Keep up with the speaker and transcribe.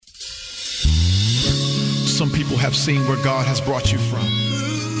Some people have seen where God has brought you from.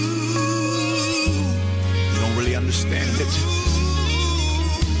 You don't really understand it.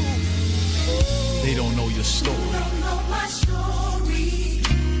 They don't know your story. You don't know my story.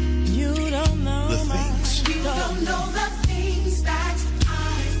 You don't know the things. You don't know the things that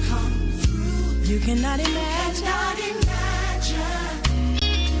I've come through. You cannot imagine.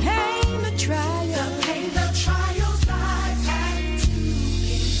 Pain, the trials I've had to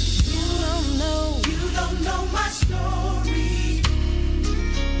endure. You don't know my story.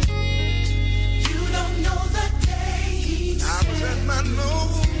 You don't know the days I was at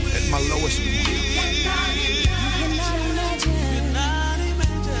my lowest point. You cannot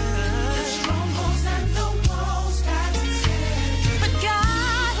imagine the strongholds and the walls that stand. But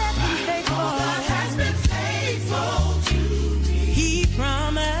God has been faithful. God has been faithful to me. He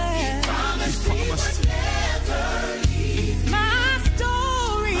promised He would never leave. My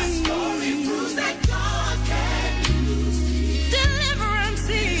story proves that God can use me. Deliverance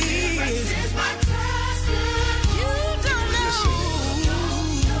is my testimony. You don't know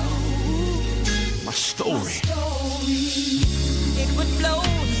my story. It would blow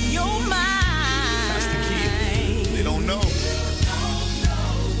your mind. That's the key. They don't know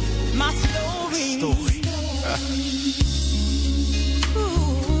my story.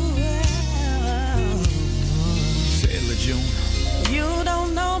 Say it, LeJune. You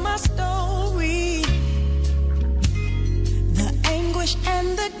don't know my story. The anguish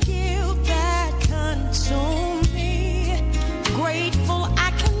and the guilt that consumed me. Grateful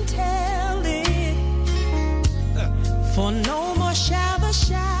I can tell it. For no more shall the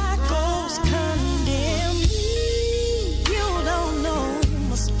shackles condemn me. You don't know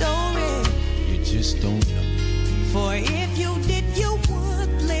my story. You just don't know. For if you did, you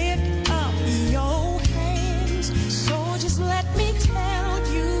would lift up your hands. So just let me tell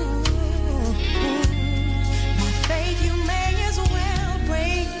you, by faith you may as well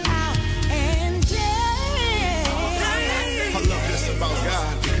break out and dance. I love this about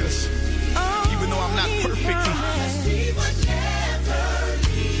God because even though I'm not perfect, He would never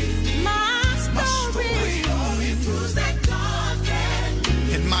leave. My story proves that God can do.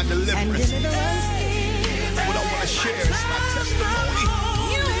 in my deliverance, And deliverance is what I want to share is my testimony.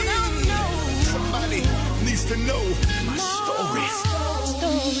 You don't know. Somebody needs to know my story.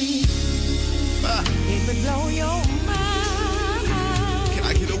 It would blow your mind. Can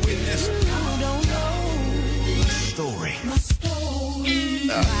I get a witness? You don't know My story. my story.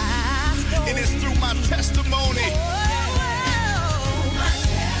 And it's through my testimony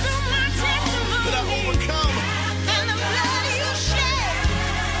that I overcome. And the blood you shed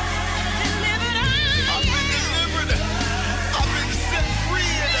delivered I've been delivered. I've been set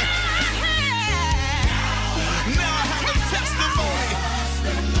free. Now I have a testimony.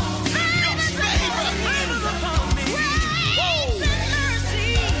 God's favor. Whoa.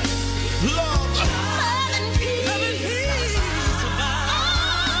 Love.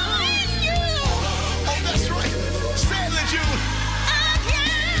 Oh, that's right. Say it, LeJune.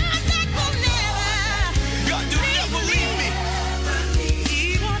 God, you never leave me.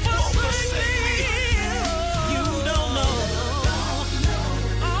 Won't forsake me.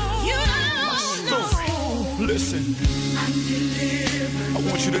 My story. Listen, I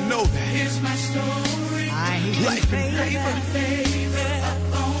want you to know that. Life and favor.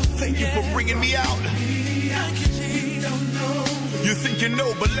 Thank you for bringing me out. You think you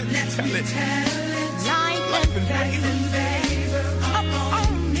know, but let me tell it. Life and favor.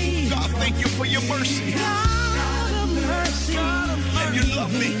 God, thank you for your mercy. And you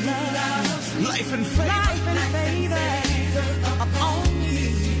love me. Life and favor.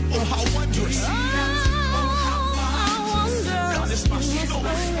 Oh, how wondrous. God is my story.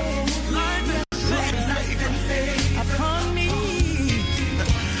 Life and favor. Upon me.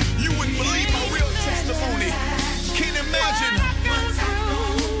 You wouldn't believe my real testimony. Can't imagine.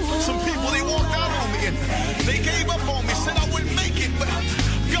 Some people, they walked out on me and they gave up on me, said I wouldn't make it, but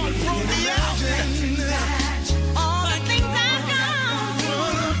God brought me out. All the things I've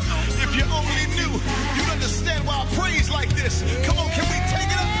done. If you only knew, you'd understand why I praise like this. Come on, can we take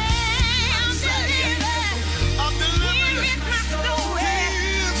it up? I'm delivered. Here is my story.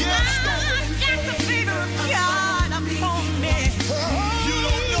 He is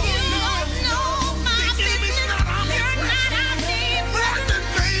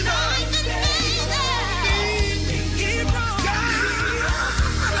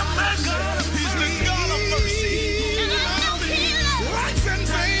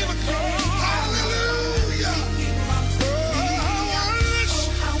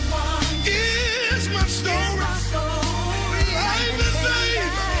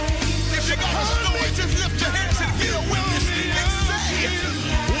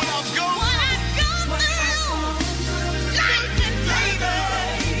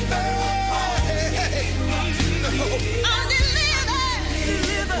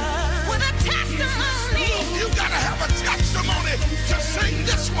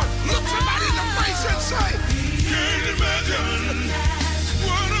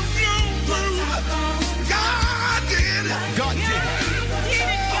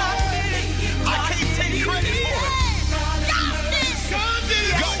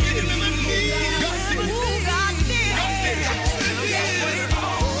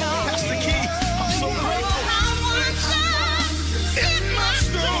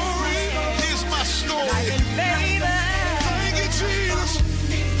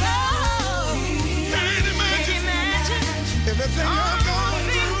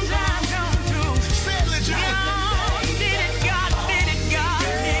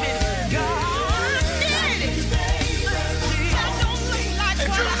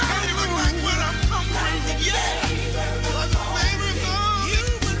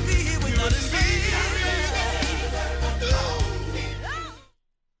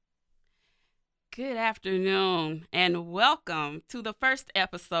Good afternoon, and welcome to the first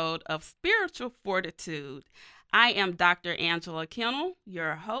episode of Spiritual Fortitude. I am Dr. Angela Kinnel,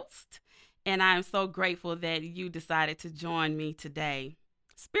 your host, and I'm so grateful that you decided to join me today.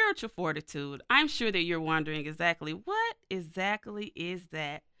 Spiritual Fortitude, I'm sure that you're wondering what exactly is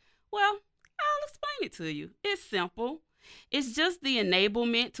that? Well, I'll explain it to you. It's simple. It's just the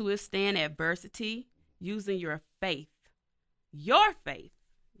enablement to withstand adversity using your faith, your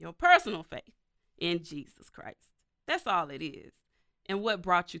personal faith in Jesus Christ. That's all it is. And what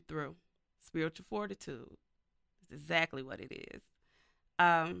brought you through? Spiritual fortitude is exactly what it is.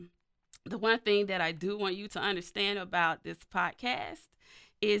 The one thing that I do want you to understand about this podcast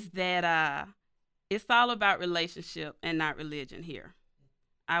is that it's all about relationship and not religion here.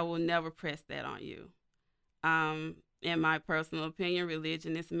 I will never press that on you. In my personal opinion,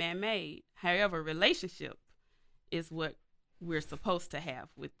 religion is man-made. However, relationship is what we're supposed to have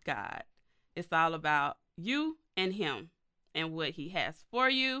with God. It's all about you and him and what he has for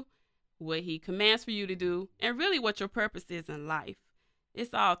you, what he commands for you to do, and really what your purpose is in life.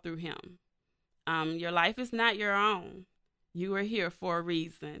 It's all through him. Your life is not your own. You are here for a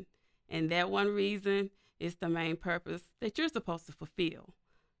reason, and that one reason is the main purpose that you're supposed to fulfill.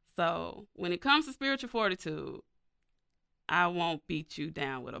 So when it comes to spiritual fortitude, I won't beat you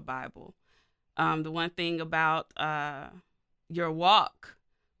down with a Bible. The one thing about your walk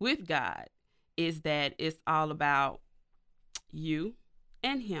with God is that it's all about you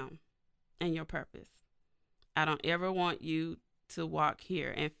and him and your purpose. I don't ever want you to walk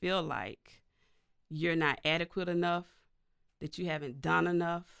here and feel like you're not adequate enough, that you haven't done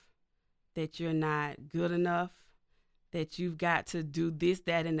enough, that you're not good enough, that you've got to do this,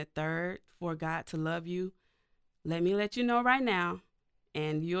 that, and the third for God to love you. Let me let you know right now,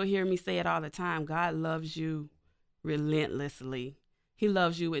 and you'll hear me say it all the time, God loves you relentlessly. He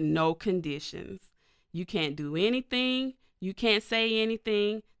loves you with no conditions. You can't do anything, you can't say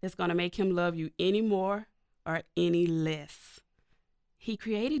anything that's going to make him love you any more or any less. He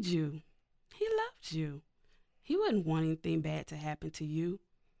created you. He loves you. He wouldn't want anything bad to happen to you.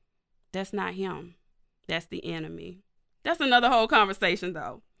 That's not him. That's the enemy. That's another whole conversation,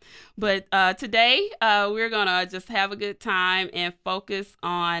 though. But today, we're going to just have a good time and focus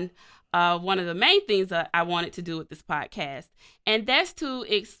on one of the main things that I wanted to do with this podcast, and that's to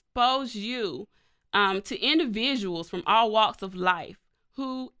expose you to individuals from all walks of life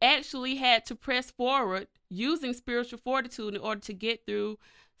who actually had to press forward using spiritual fortitude in order to get through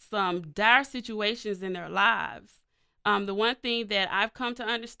some dire situations in their lives. The one thing that I've come to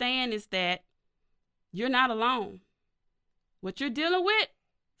understand is that you're not alone. What you're dealing with,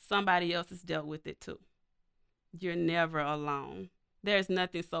 somebody else has dealt with it too. You're never alone. There's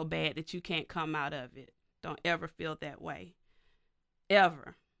nothing so bad that you can't come out of it. Don't ever feel that way.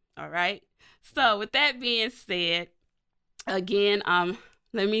 Ever. All right? So with that being said, again,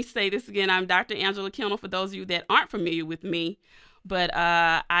 let me say this again. I'm Dr. Angela Kinnel for those of you that aren't familiar with me. But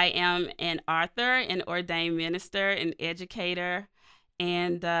I am an author, an ordained minister, an educator,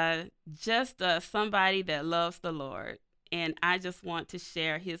 and just somebody that loves the Lord. And I just want to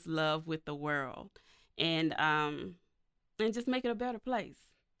share his love with the world and just make it a better place.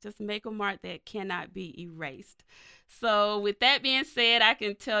 Just make a mark that cannot be erased. So with that being said, I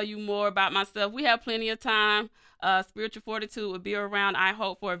can tell you more about myself. We have plenty of time. Spiritual Fortitude will be around, I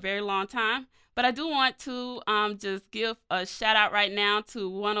hope, for a very long time. But I do want to just give a shout out right now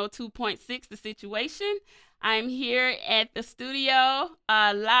to 102.6 The Situation. I'm here at the studio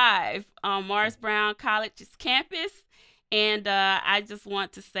live on Morris Brown College's campus. And I just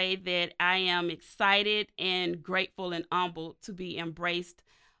want to say that I am excited and grateful and humbled to be embraced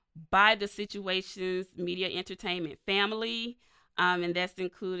by the Situations Media Entertainment family. And that's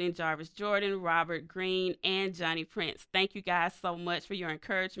including Jarvis Jordan, Robert Green, and Johnny Prince. Thank you guys so much for your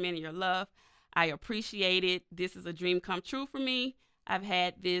encouragement and your love. I appreciate it. This is a dream come true for me. I've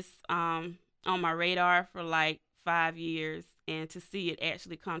had this on my radar for like 5 years, and to see it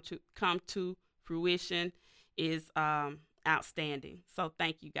actually come to fruition is outstanding. So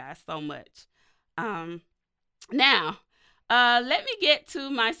thank you guys so much. Now, let me get to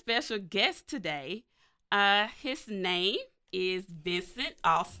my special guest today. His name is Vincent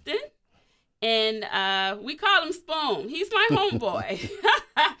Alston, and we call him Spoon. He's my homeboy.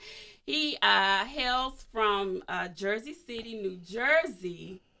 He hails from Jersey City, New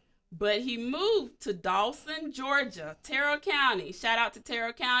Jersey, but he moved to Dawson, Georgia, Terrell County. Shout out to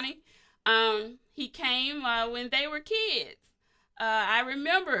Terrell County. He came when they were kids. I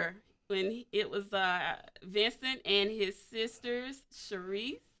remember when it was Vincent and his sisters,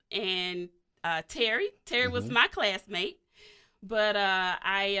 Sharice and Terry. Terry was my classmate. But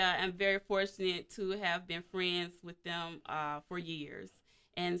I am very fortunate to have been friends with them for years.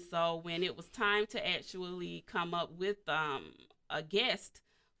 And so when it was time to actually come up with a guest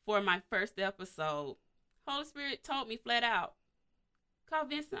for my first episode, Holy Spirit told me flat out, call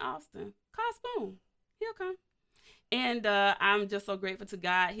Vincent Alston. Call Spoon. He'll come. And I'm just so grateful to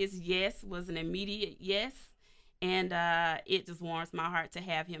God. His yes was an immediate yes. And it just warms my heart to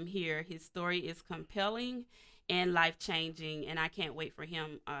have him here. His story is compelling and life-changing, and I can't wait for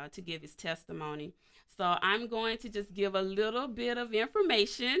him to give his testimony. So I'm going to just give a little bit of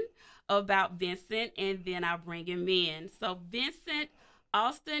information about Vincent, and then I'll bring him in. So Vincent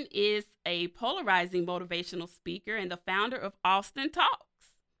Alston is a polarizing motivational speaker and the founder of Alston Talks.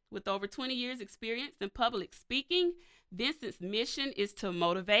 With over 20 years experience in public speaking, Vincent's mission is to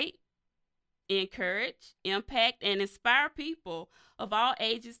motivate, encourage, impact, and inspire people of all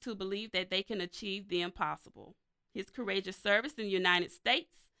ages to believe that they can achieve the impossible. His courageous service in the United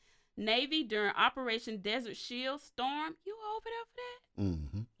States Navy during Operation Desert Shield Storm, you were over there for that?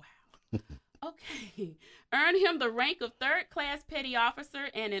 Mm-hmm. Wow. Okay. Earned him the rank of third-class petty officer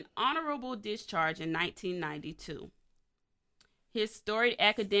and an honorable discharge in 1992. His storied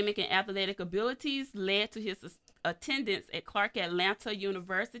academic and athletic abilities led to his attendance at Clark Atlanta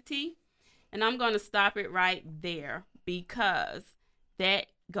University. And I'm going to stop it right there because that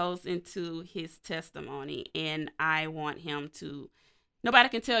goes into his testimony. And I want him to, nobody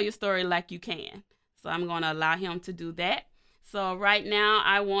can tell your story like you can. So I'm going to allow him to do that. So right now,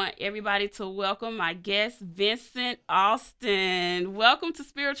 I want everybody to welcome my guest, Vincent Alston. Welcome to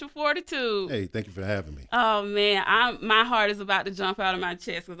Spiritual Fortitude. Hey, thank you for having me. Oh, man, my heart is about to jump out of my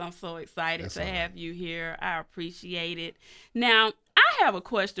chest because I'm so excited That's to all right. have you here. I appreciate it. Now, I have a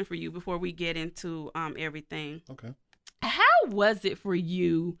question for you before we get into everything. Okay. How was it for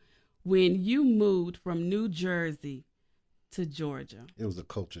you when you moved from New Jersey to Georgia? It was a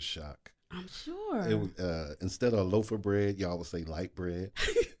culture shock. I'm sure. It was, instead of a loaf of bread, y'all would say light bread.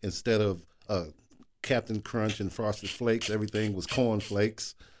 Instead of Captain Crunch and Frosted Flakes, everything was corn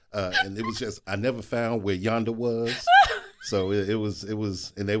flakes. And it was just, I never found where yonder was. So it was,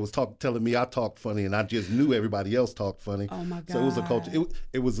 and they was telling me I talked funny, and I just knew everybody else talked funny. Oh my God. So it was a culture.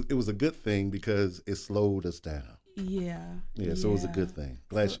 It was a good thing because it slowed us down. Yeah. So it was a good thing.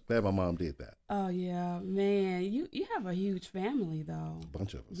 Glad my mom did that. Oh yeah, man. You have a huge family though. A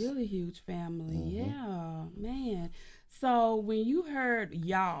bunch of us. Really huge family. Mm-hmm. Yeah, man. So when you heard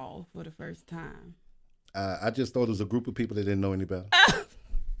y'all for the first time, I just thought it was a group of people that didn't know any better.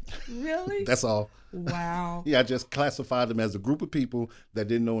 really? That's all. Wow. Yeah, I just classified them as a group of people that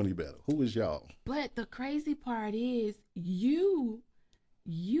didn't know any better. Who is y'all? But the crazy part is you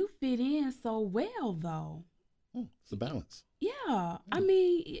fit in so well though. It's a balance. Yeah, I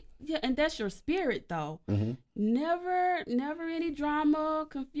mean, yeah, and that's your spirit though. Mm-hmm. Never any drama,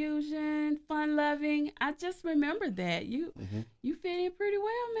 confusion, fun loving. I just remember that you fit in pretty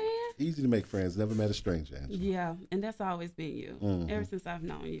well, man. Easy to make friends. Never met a stranger, Angela. Yeah, and that's always been you ever since I've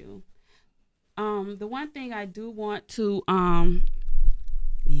known you. The one thing I do want to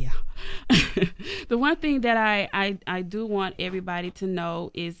the one thing that I do want everybody to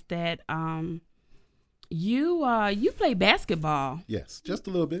know is that you play basketball. Yes, just a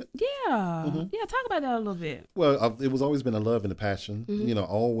little bit. Yeah. Yeah, talk about that a little bit. Well, it was always been a love and a passion. You know,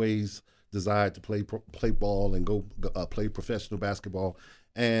 always desired to play ball and go play professional basketball.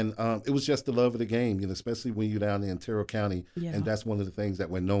 And it was just the love of the game, you know, especially when you're down in Ontario County. Yeah. And that's one of the things that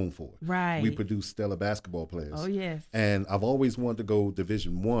we're known for. Right. We produce stellar basketball players. Oh, yes. And I've always wanted to go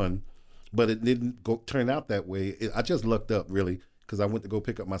Division I, but it didn't turn out that way. I just lucked up, really, because I went to go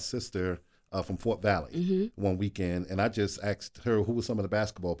pick up my sister from Fort Valley one weekend, and I just asked her who were some of the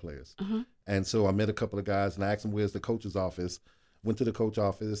basketball players. And so I met a couple of guys, and I asked them where's the coach's office. Went to the coach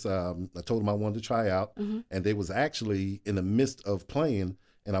office. I told them I wanted to try out, and they was actually in the midst of playing,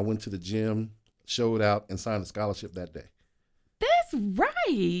 and I went to the gym, showed out, and signed a scholarship that day. That's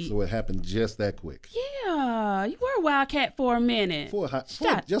right. So it happened just that quick. Yeah, you were a Wildcat for a minute. For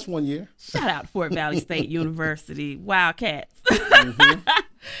just 1 year. Shout out Fort Valley State University, Wildcats.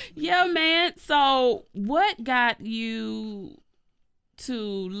 Yeah, man. So what got you to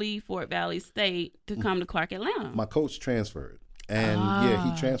leave Fort Valley State to come to Clark Atlanta? My coach transferred. And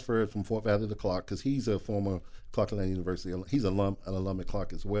he transferred from Fort Valley to Clark because he's a former Clark Atlanta University. He's an alum at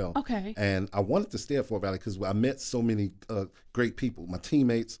Clark as well. Okay. And I wanted to stay at Fort Valley because I met so many great people, my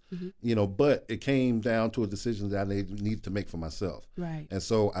teammates, you know, but it came down to a decision that I needed to make for myself. Right. And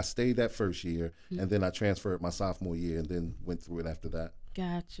so I stayed that first year, and then I transferred my sophomore year and then went through it after that.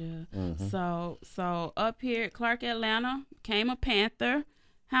 Gotcha. So up here at Clark Atlanta, became a Panther.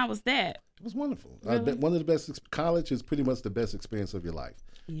 How was that? It was wonderful. Really? One of the best. College is pretty much the best experience of your life.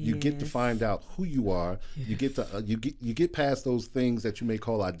 Yes. You get to find out who you are. Yes. You get to you get past those things that you may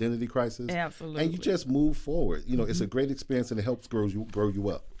call identity crisis. Absolutely. And you just move forward. You know, it's a great experience, and it helps grow you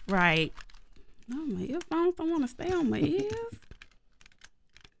up. Right. No, my earphones don't want to stay on my ears.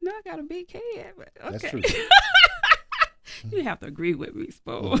 No, I got a big head. But okay. That's true. You have to agree with me,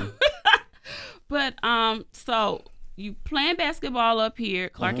 Spo. But so you playing basketball up here,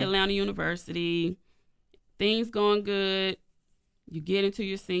 Clark Atlanta University. Things going good. You get into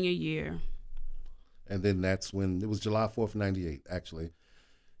your senior year. And then that's when, it was July 4th, 98, actually.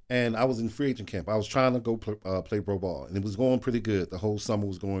 And I was in free agent camp. I was trying to go play pro ball, and it was going pretty good. The whole summer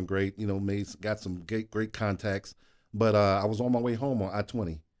was going great. You know, got some great contacts. But I was on my way home on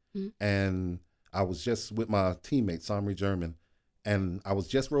I-20, and I was just with my teammate, Samri German, and I was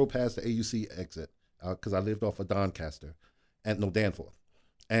just rode past the AUC exit because I lived off of Danforth.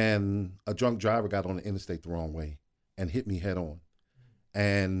 And a drunk driver got on the interstate the wrong way and hit me head on.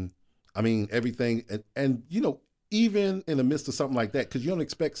 And I mean, everything, and you know, even in the midst of something like that, because you don't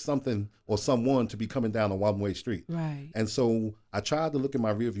expect something or someone to be coming down a one-way street. Right. And so I tried to look in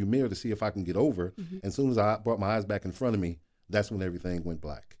my rearview mirror to see if I can get over. And as soon as I brought my eyes back in front of me, that's when everything went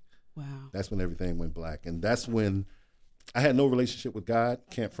black. Wow. That's when everything went black. And that's when I had no relationship with God,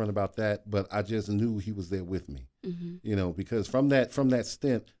 can't front about that, but I just knew he was there with me. You know, because from that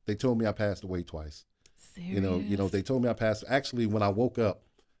stint, they told me I passed away twice. Serious? You know, they told me I passed. Actually, when I woke up,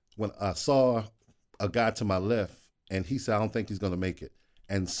 when I saw a guy to my left, and he said, I don't think he's going to make it.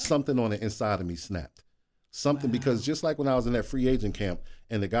 And something on the inside of me snapped. Something, because just like when I was in that free agent camp,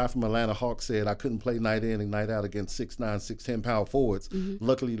 and the guy from Atlanta Hawks said I couldn't play night in and night out against 6'9", 6'10" power forwards,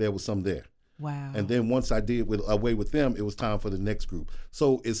 luckily there was some there. Wow. And then once I did away with them, it was time for the next group.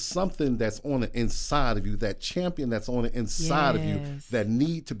 So it's something that's on the inside of you, that champion that's on the inside of you that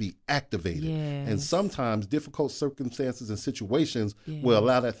need to be activated. And sometimes difficult circumstances and situations will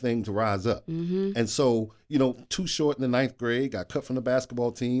allow that thing to rise up. And so, you know, too short in the 9th grade, got cut from the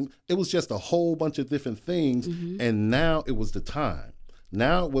basketball team. It was just a whole bunch of different things. And now it was the time.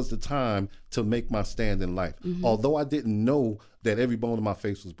 Now it was the time to make my stand in life. Although I didn't know that every bone in my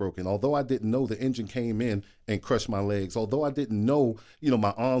face was broken, although I didn't know the engine came in and crushed my legs, although I didn't know, you know,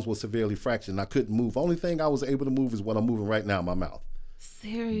 my arms were severely fractured and I couldn't move. Only thing I was able to move is what I'm moving right now, my mouth.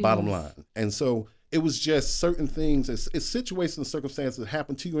 Serious? Bottom line. And so it was just certain things, it's situations and circumstances that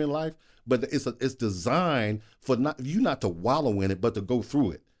happen to you in life, but it's designed for you not to wallow in it, but to go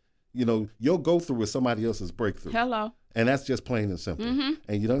through it. You know, your go through is somebody else's breakthrough. Hello. And that's just plain and simple.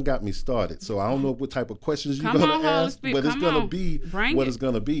 And you done got me started. So I don't know what type of questions you're going to ask, but it's going to be what it's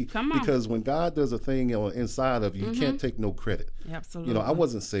going to be. Because when God does a thing on the inside of you, you can't take no credit. Absolutely. You know, I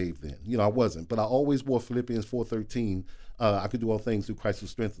wasn't saved then. You know, I wasn't. But I always wore Philippians 4:13. I could do all things through Christ who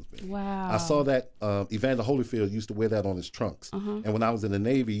strengthens me. Wow. I saw that Evander Holyfield used to wear that on his trunks. And when I was in the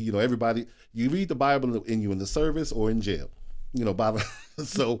Navy, you know, everybody, you read the Bible in you in the service or in jail. You know, Bible.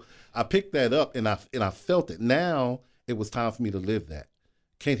 So I picked that up and I felt it. Now it was time for me to live that.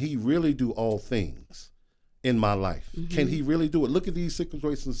 Can he really do all things in my life? Can he really do it? Look at these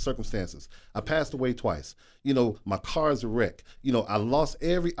situations and circumstances. I passed away twice. You know, my car is a wreck. You know, I lost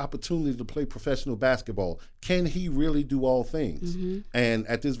every opportunity to play professional basketball. Can he really do all things? And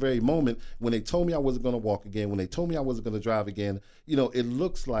at this very moment, when they told me I wasn't going to walk again, when they told me I wasn't going to drive again, you know, it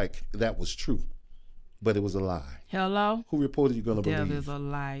looks like that was true. But it was a lie. Hello? Who reported you're going to believe? Devil is a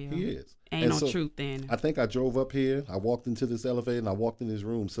liar. He is. Ain't no truth in it. I think I drove up here, I walked into this elevator, and I walked in this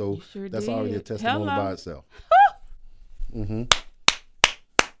room. So sure that's did. already a testimony Hello. by itself. I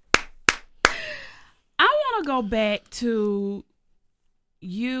want to go back to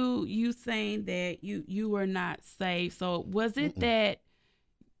you saying that you were not saved. So was it that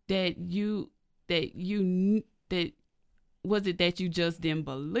you just didn't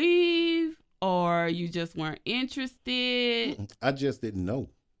believe, or you just weren't interested? I just didn't know.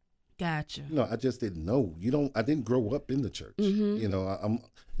 Gotcha. No, I just didn't know. I didn't grow up in the church. You know, I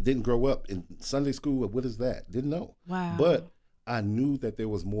didn't grow up in Sunday school. What is that? Didn't know. Wow. But I knew that there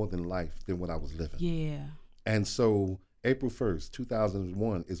was more than life than what I was living. Yeah. And so April 1st,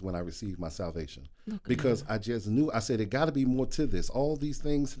 2001 is when I received my salvation. Because I just knew, I said, it got to be more to this. All these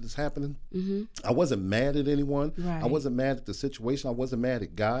things that's happening. I wasn't mad at anyone. Right. I wasn't mad at the situation. I wasn't mad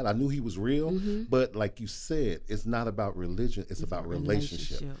at God. I knew he was real. But like you said, it's not about religion. It's about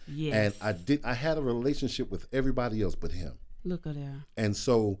relationship. Yes. And I had a relationship with everybody else but him. Look at there. And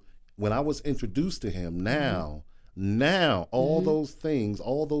so when I was introduced to him, now all those things,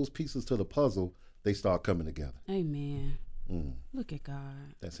 all those pieces to the puzzle, they start coming together. Amen. Look at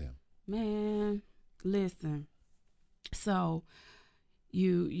God. That's him. Man, listen. So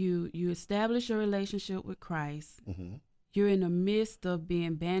you establish your relationship with Christ. You're in the midst of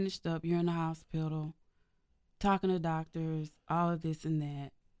being bandaged up. You're in the hospital, talking to doctors, all of this and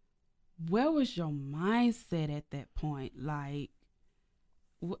that. Where was your mindset at that point? Like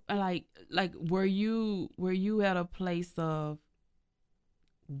were you at a place of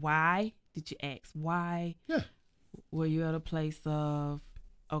why? Did you ask why? Yeah. Were you at a place of,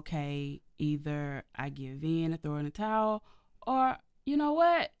 okay, either I give in and throw in the towel, or you know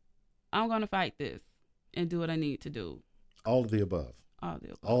what, I'm gonna fight this and do what I need to do? All of the above.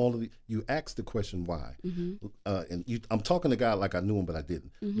 You asked the question why, I'm talking to God like I knew him, but I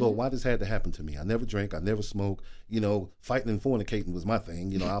didn't. Lord, why this had to happen to me? I never drank, I never smoked. Fighting and fornicating was my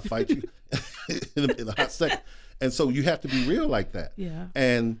thing. I'll fight you in a hot second. And so you have to be real like that. Yeah.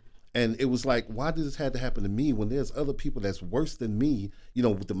 And it was like, why did this have to happen to me when there's other people that's worse than me,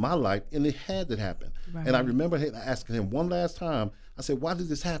 with my life, and it had to happen. Right. And I remember asking him one last time, I said, why did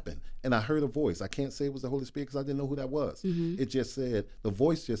this happen? And I heard a voice. I can't say it was the Holy Spirit because I didn't know who that was. It just said, the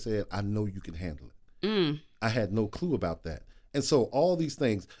voice just said, I know you can handle it. I had no clue about that. And so all these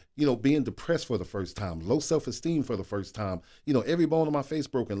things, being depressed for the first time, low self-esteem for the first time, every bone on my face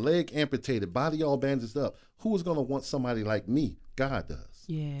broken, leg amputated, body all bandaged up. Who is going to want somebody like me? God does.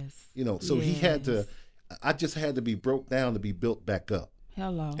 Yes. So he had to, I just had to be broke down to be built back up.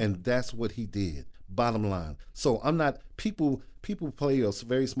 Hello. And that's what he did. Bottom line. So I'm not, people play a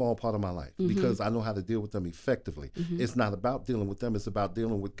very small part of my life because I know how to deal with them effectively. It's not about dealing with them. It's about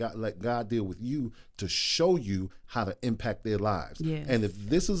dealing with God. Let God deal with you to show you how to impact their lives. Yes. And if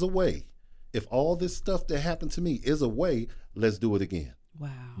this is a way, if all this stuff that happened to me is a way, let's do it again. Wow.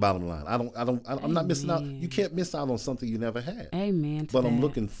 Bottom line. I'm not missing out. You can't miss out on something you never had. Amen. But I'm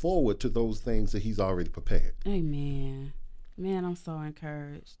looking forward to those things that he's already prepared. Amen. Man, I'm so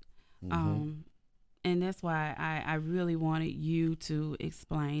encouraged. And that's why I really wanted you to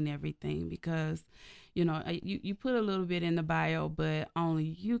explain everything, because, you put a little bit in the bio, but only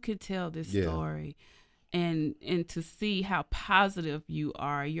you could tell this story. And to see how positive you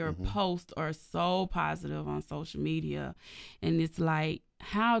are. Your posts are so positive on social media. And it's like,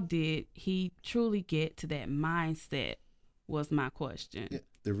 how did he truly get to that mindset was my question. Yeah,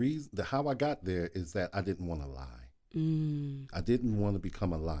 the reason, how I got there is that I didn't want to lie. I didn't want to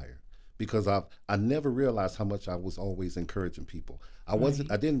become a liar. Because I never realized how much I was always encouraging people. I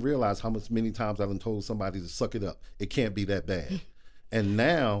didn't realize how many times I done told somebody to suck it up. It can't be that bad. And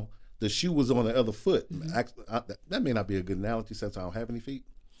now the shoe was on the other foot. That may not be a good analogy since I don't have any feet,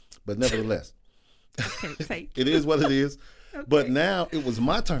 but nevertheless, it is what it is. Okay. But now it was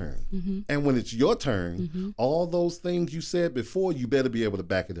my turn. And when it's your turn, all those things you said before, you better be able to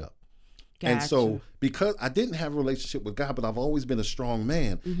back it up. Gotcha. And so, because I didn't have a relationship with God, but I've always been a strong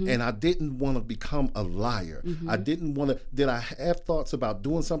man, and I didn't want to become a liar. I didn't want to. Did I have thoughts about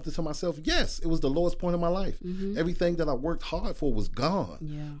doing something to myself? Yes, it was the lowest point of my life. Everything that I worked hard for was gone.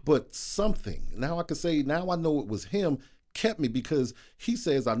 Yeah. But something, now I can say, now I know it was him, kept me, because he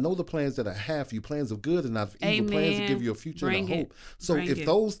says, I know the plans that I have for you, plans of good and not of evil, plans to give you a future and a hope. So if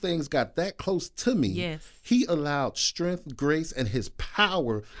those things got that close to me, he allowed strength, grace, and his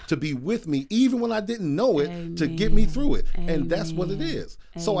power to be with me, even when I didn't know it, to get me through it. And that's what it is.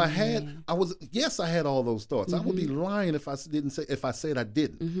 So I had all those thoughts. I would be lying if I said I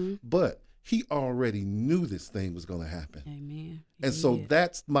didn't. But he already knew this thing was going to happen. Amen. And so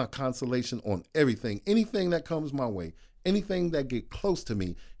that's my consolation on everything. Anything that comes my way, anything that get close to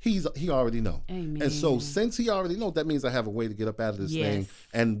me, he already know. Amen. And so since he already know, that means I have a way to get up out of this thing,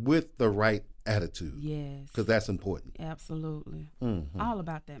 and with the right attitude. Yes. Because that's important. Absolutely. All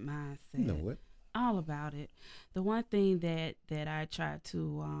about that mindset. You know it. All about it. The one thing that I try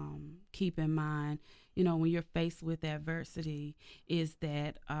to keep in mind, when you're faced with adversity, is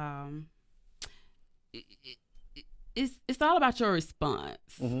that it's all about your response.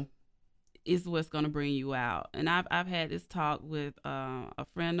 Is what's going to bring you out. And I've had this talk with a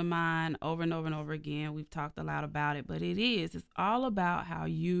friend of mine over and over and over again. We've talked a lot about it, but it's all about how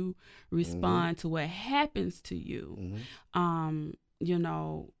you respond to what happens to you.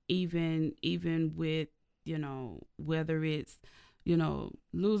 Even with, whether it's,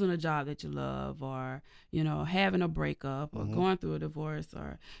 losing a job that you love, or, having a breakup, or going through a divorce,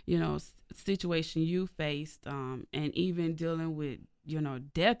 or, situation you faced, and even dealing with,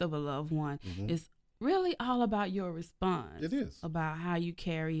 death of a loved one. It's really all about your response. It is. About how you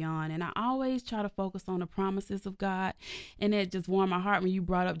carry on. And I always try to focus on the promises of God. And it just warmed my heart when you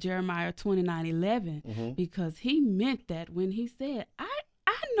brought up Jeremiah 29:11, because he meant that when he said, I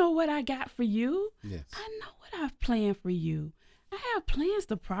know what I got for you. Yes. I know what I've planned for you. I have plans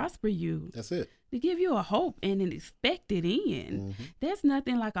to prosper you. That's it. to give you a hope and an expected end. There's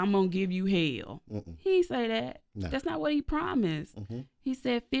nothing like I'm going to give you hell. He didn't say that. No. That's not what he promised. He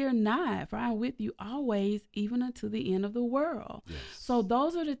said, fear not, for I am with you always, even unto the end of the world. Yes. So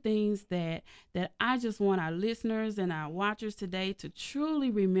those are the things that I just want our listeners and our watchers today to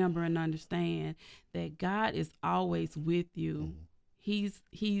truly remember and understand that God is always with you. He's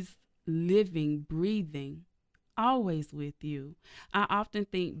living, breathing, always with you. I often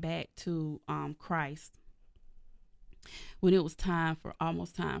think back to Christ when it was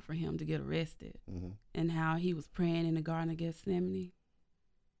almost time for him to get arrested, and how he was praying in the Garden of Gethsemane,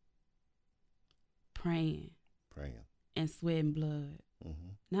 praying and sweating blood,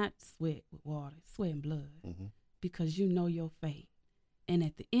 not sweat with water, sweating blood, because you know your faith. And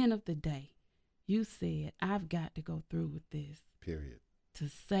at the end of the day, you said, I've got to go through with this. Period. To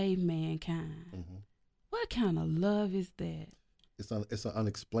save mankind. What kind of love is that? It's an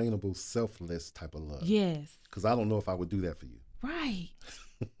unexplainable, selfless type of love. Yes. Because I don't know if I would do that for you. Right.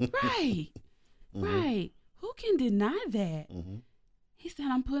 Right. Right. Who can deny that? He said,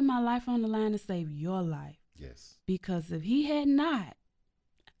 I'm putting my life on the line to save your life. Yes. Because if he had not,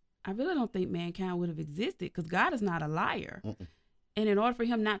 I really don't think mankind would have existed, because God is not a liar. And in order for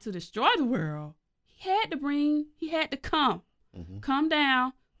him not to destroy the world, he had to come. Come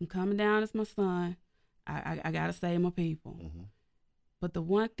down. I'm coming down as my son. I got to save my people. But the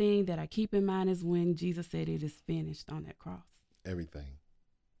one thing that I keep in mind is when Jesus said it is finished on that cross. Everything.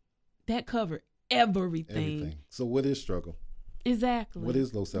 That covered everything. So what is struggle? Exactly. What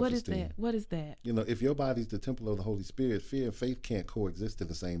is low self-esteem? What is that? You know, if your body's the temple of the Holy Spirit, fear and faith can't coexist in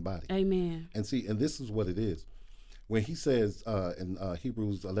the same body. Amen. And this is what it is. When he says in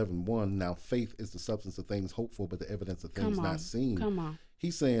Hebrews 11:1, now faith is the substance of things hoped for, but the evidence of things not seen. Come on.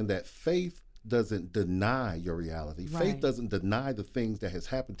 He's saying that faith doesn't deny your reality. Right. Faith doesn't deny the things that has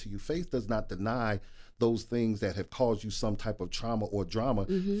happened to you. Faith does not deny those things that have caused you some type of trauma or drama.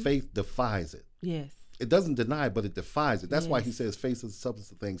 Faith defies it. Yes. It doesn't deny it, but it defies it. That's why he says faith is the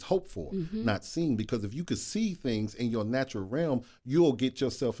substance of things hoped for, not seen. Because if you could see things in your natural realm, you'll get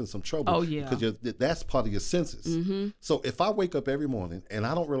yourself in some trouble. Oh, yeah. Because that's part of your senses. So if I wake up every morning and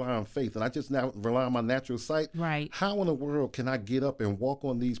I don't rely on faith and I just now rely on my natural sight, right? How in the world can I get up and walk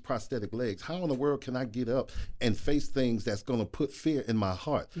on these prosthetic legs? How in the world can I get up and face things that's going to put fear in my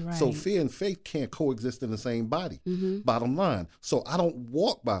heart? Right. So fear and faith can't coexist in the same body. Bottom line. So I don't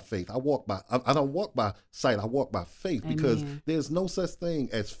walk by faith. I don't walk by sight. I walk by faith. Amen. Because there's no such thing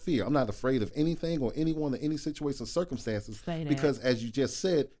as fear. I'm not afraid of anything or anyone or any situation or circumstances. Because as you just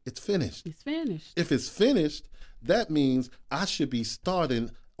said, it's finished. It's finished. If it's finished, that means I should be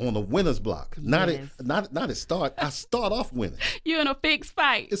starting on a winner's block. Yes. Not at start. I start off winning. You're in a fixed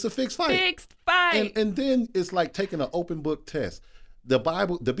fight. It's a fixed fight. Fixed fight. And then it's like taking an open book test. The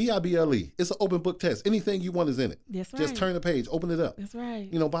Bible, the Bible, it's an open book test. Anything you want is in it. That's right. Just turn the page, open it up. That's right.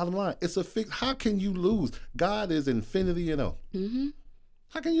 You know, bottom line, it's a fix. How can you lose? God is infinity and O.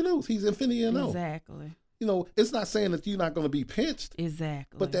 How can you lose? He's infinity and O. Exactly. You know, it's not saying that you're not going to be pinched.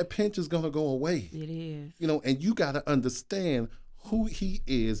 Exactly. But that pinch is going to go away. It is. You know, and you got to understand who he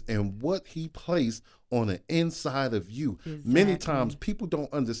is and what he placed on the inside of you. Exactly. Many times people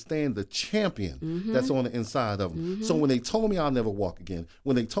don't understand the champion that's on the inside of them. So when they told me I'll never walk again,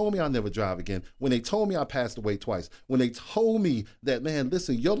 when they told me I'll never drive again, when they told me I passed away twice, when they told me that, man,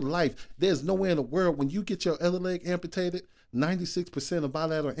 listen, your life, there's nowhere in the world when you get your other leg amputated, 96% of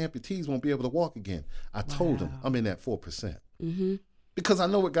bilateral amputees won't be able to walk again. I told them I'm in that 4%. Because I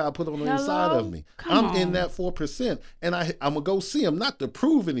know what God put on the inside of me. I'm in that 4%. And I'm going to go see him, not to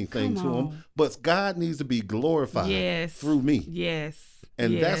prove anything to him, but God needs to be glorified through me. Yes.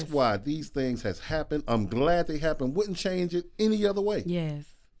 And that's why these things has happened. I'm glad they happened. Wouldn't change it any other way. Yes.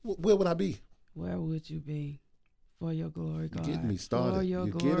 Where would I be? Where would you be? For your glory, God. You're getting me started. For your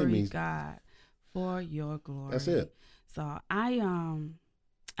You're glory, getting me. God. For your glory. That's it. So I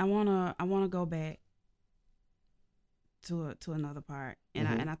wanna go back to another part,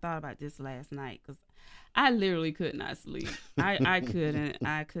 and I thought about this last night because I literally could not sleep. I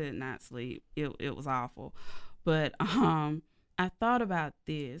could not sleep. It was awful, but I thought about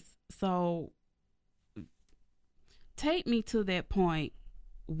this. So take me to that point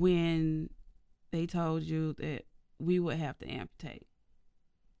when they told you that we would have to amputate.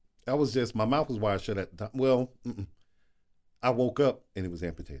 I was just, my mouth was wide shut at the time. Well, I woke up and it was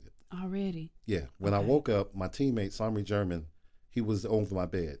amputated. Already? Yeah. When I woke up, my teammate, Sammy German, he was over my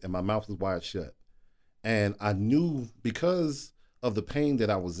bed and my mouth was wide shut. And I knew because of the pain that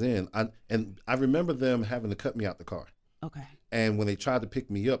I was in, I remember them having to cut me out the car. Okay. And when they tried to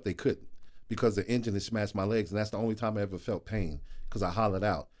pick me up, they couldn't because the engine had smashed my legs. And that's the only time I ever felt pain because I hollered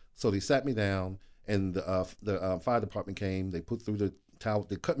out. So they sat me down, and the fire department came. They put through the towel.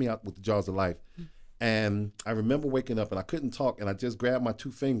 They cut me out with the jars of life. And I remember waking up, and I couldn't talk, and I just grabbed my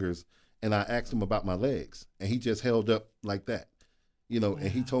 2 fingers, and I asked him about my legs, and he just held up like that, and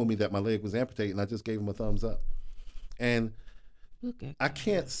he told me that my leg was amputated, and I just gave him a thumbs up. And I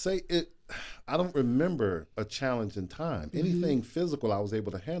can't say it. I don't remember a challenging time. Anything physical, I was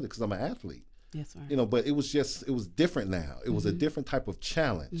able to handle because I'm an athlete. Yes, sir. But it was different now. It was a different type of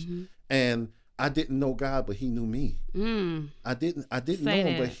challenge. And I didn't know God, but he knew me. I didn't know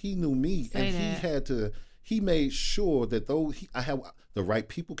him, but he knew me. He made sure that the right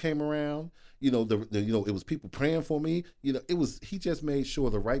people came around, it was people praying for me. He just made sure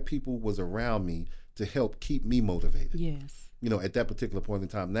the right people was around me to help keep me motivated. Yes. At that particular point in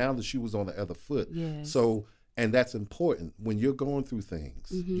time. Now the shoe was on the other foot. Yes. So, and that's important. When you're going through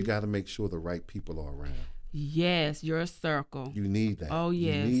things, you got to make sure the right people are around. Yes, your circle. You need that. Oh,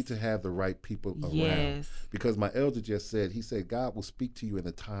 yes. You need to have the right people around. Yes. Because my elder just said, he said, God will speak to you in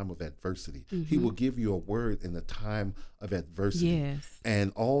a time of adversity. He will give you a word in the time of adversity. Yes.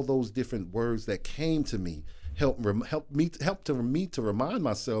 And all those different words that came to me helped me to remind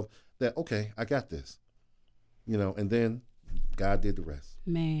myself that, okay, I got this. And then God did the rest.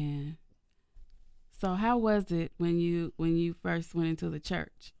 Man. So how was it when you first went into the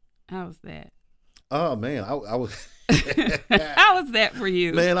church? How was that? Oh man, I was. How was that for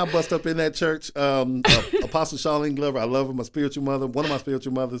you? Man, I bust up in that church. Apostle Charlene Glover, I love her, my spiritual mother, one of my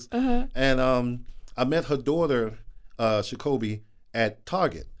spiritual mothers. And I met her daughter, Shakobi, at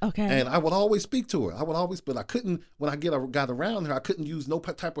Target. Okay. And I would always speak to her. But I couldn't. When I got around her, I couldn't use no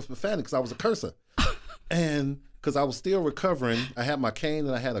type of profanity because I was a cursor. And because I was still recovering, I had my cane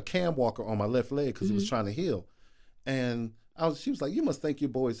and I had a cam walker on my left leg because it was trying to heal. And she was like, "You must think your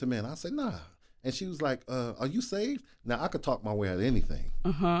boy's a man." I said, "Nah." And she was like, "Are you saved?" Now I could talk my way out of anything.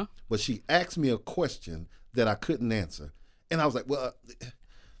 But she asked me a question that I couldn't answer, and I was like, "Well,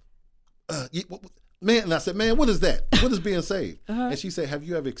 man," and I said, "Man, what is that? What is being saved?" And she said, "Have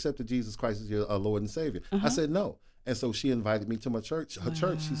you ever accepted Jesus Christ as your Lord and Savior?" I said, "No." And so she invited me to my church. Her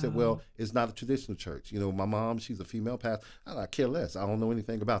church, she said, "Well, it's not a traditional church. My mom, she's a female pastor. I care less. I don't know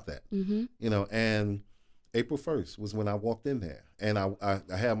anything about that." And April 1st was when I walked in there. And I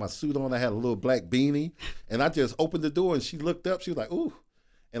had my suit on. I had a little black beanie. And I just opened the door, and she looked up. She was like, "Ooh."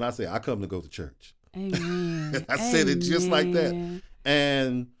 And I said, "I come to go to church." Amen. I said it just like that.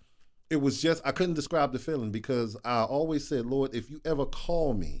 And it was just, I couldn't describe the feeling because I always said, "Lord, if you ever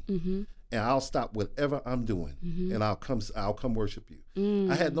call me, and I'll stop whatever I'm doing, and I'll come worship you."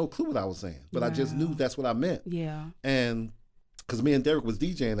 I had no clue what I was saying, but I just knew that's what I meant. Yeah. And because me and Derek was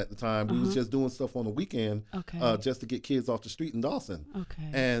DJing at the time, we was just doing stuff on the weekend, just to get kids off the street in Dawson. Okay.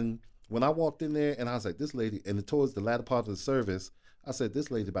 And when I walked in there, and I was like, "This lady," and towards the latter part of the service, I said,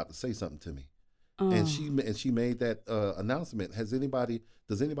 "This lady's about to say something to me." And she made that announcement. Does anybody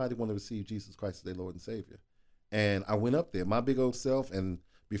want to receive Jesus Christ as their Lord and Savior? And I went up there, my big old self, and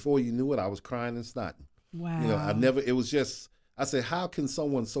before you knew it, I was crying and snotting. Wow. It was just, I said, how can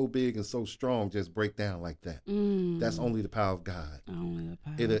someone so big and so strong just break down like that? That's only the power of God. Only the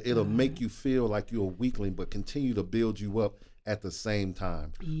power It'll make you feel like you're a weakling, but continue to build you up at the same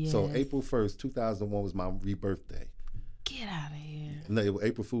time. Yes. So April 1st, 2001 was my rebirth day. Get out of here. No,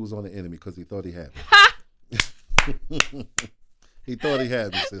 April Fool's on the enemy because he thought he had me. He thought he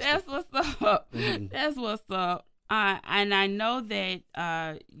had me, sister. That's what's up. That's what's up. And I know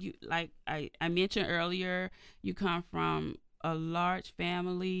that you, like I mentioned earlier, you come from a large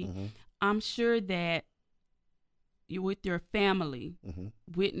family. I'm sure that you, with your family,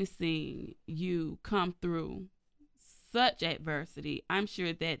 witnessing you come through such adversity, I'm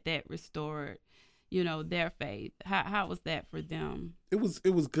sure that restored, their faith. How was that for them? It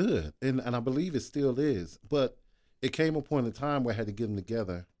was good, and I believe it still is. But it came a point in time where I had to get them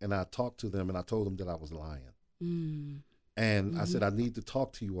together, and I talked to them, and I told them that I was lying. And I said, "I need to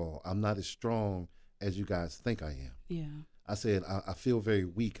talk to you all. I'm not as strong as you guys think I am." Yeah. I said, I feel very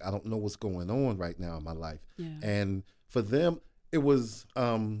weak. I don't know what's going on right now in my life. Yeah. And for them, it was,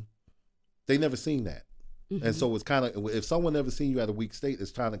 they never seen that. And so it's kind of, if someone never seen you at a weak state,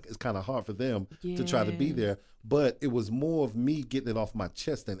 it's kind of hard for them to try to be there. But it was more of me getting it off my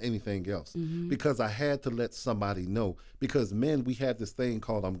chest than anything else, because I had to let somebody know. Because men, we have this thing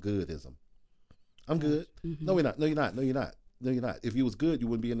called I'm goodism. I'm good. No, we're not. No, you're not. No, you're not. No, you're not. If you was good, you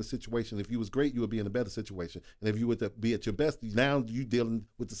wouldn't be in the situation. If you was great, you would be in a better situation. And if you were to be at your best, now you dealing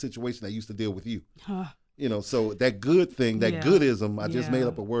with the situation that used to deal with you. So that good thing, that goodism, I just made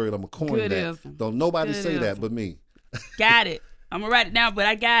up a word. I'm a coin that. Don't nobody say that but me. Got it. I'm gonna write it down, but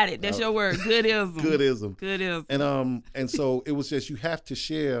I got it. That's your word. Goodism. Goodism. Goodism. And so it was just, you have to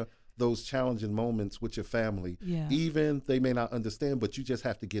share those challenging moments with your family. Yeah. Even they may not understand, but you just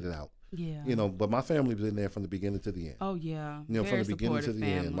have to get it out. Yeah. You know, but my family's been there from the beginning to the end. Oh, yeah. You know, Very from the beginning to the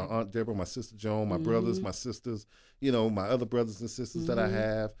supportive end. family. My Aunt Deborah, my sister Joan, my brothers, my sisters, you know, my other brothers and sisters that I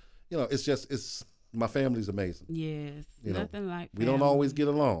have. You know, it's my family's amazing. Yes. You know, Nothing like we don't family. always get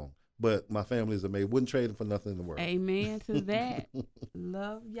along, but my family's amazing. Wouldn't trade it for nothing in the world. Amen to that.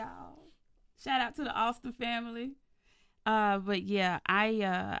 Love y'all. Shout out to the Alston family. But yeah,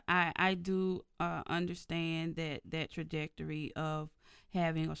 I do understand that trajectory of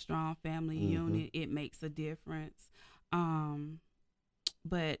having a strong family unit. It makes a difference.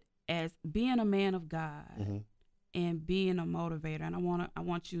 But as being a man of God and being a motivator, and I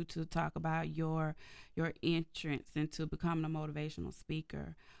want you to talk about your entrance into becoming a motivational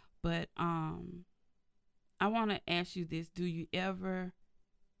speaker. But I want to ask you this: do you ever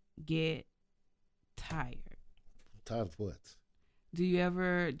get tired? Tired of what? Do you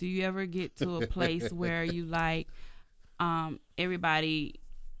ever get to a place where you like everybody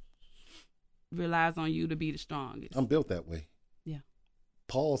relies on you to be the strongest? I'm built that way. Yeah.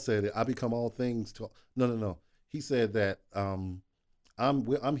 Paul said it. I become all things to. No. He said that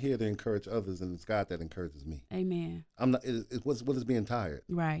I'm here to encourage others, and it's God that encourages me. Amen. I'm not. What is being tired?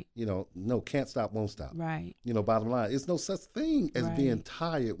 Right. You know, no, can't stop, won't stop. Right. You know, bottom line, it's no such thing as Right. being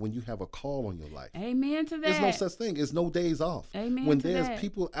tired when you have a call on your life. Amen to that. There's no such thing. It's no days off. Amen when to there's that.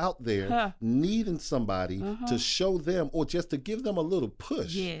 people out there needing somebody to show them or just to give them a little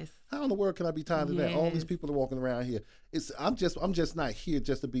push. Yes. How in the world can I be tired of that? All these Yes. people are walking around here. I'm just not here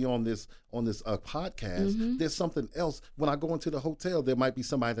just to be on this podcast. There's something else. When I go into the hotel, there might be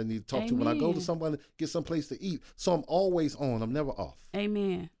somebody I need to talk to. When I go to Amen. someone, get someplace to eat. So I'm always on. I'm never off.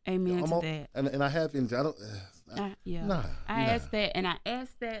 Amen. Amen to that. And I have. I don't. Yeah. Nah. I asked that, and I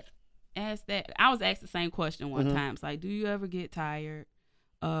asked that. I was asked the same question one time. It's like, do you ever get tired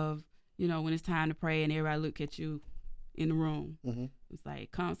of, when it's time to pray and everybody look at you in the room? It's like,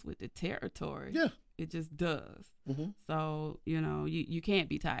 it comes with the territory. Yeah. It just does. So, you can't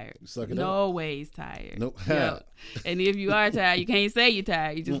be tired. You suck it no up. ways tired. Nope. Yep. And if you are tired, you can't say you're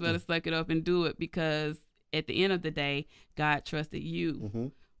tired. You just better suck it up and do it, because at the end of the day, God trusted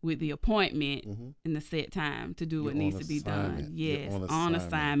you with the appointment in the set time to do what needs to be done. Yes, on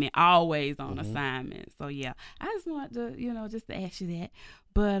assignment, always on assignment. So yeah, I just want to, just to ask you that.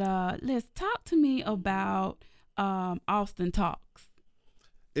 But let's talk to me about Alston Talks.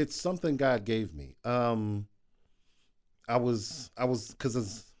 It's something God gave me. Because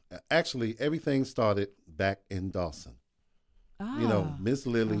actually everything started back in Dawson. Miss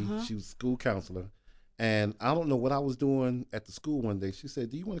Lily, she was school counselor. And I don't know what I was doing at the school one day. She said,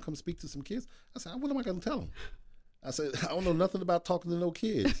 "Do you want to come speak to some kids?" I said, "What am I going to tell them?" I said, "I don't know nothing about talking to no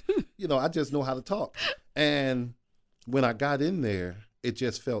kids. I just know how to talk." And when I got in there, it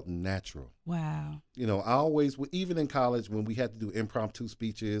just felt natural. Wow. I always, even in college, when we had to do impromptu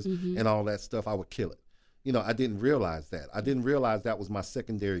speeches and all that stuff, I would kill it. I didn't realize that. I didn't realize that was my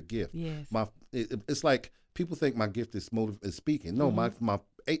secondary gift. Yes. It's like people think my gift is speaking. No, my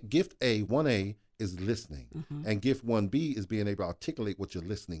gift 1A is listening, and gift 1B is being able to articulate what you're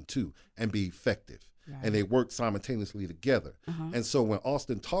listening to and be effective. Right. And they work simultaneously together. And so when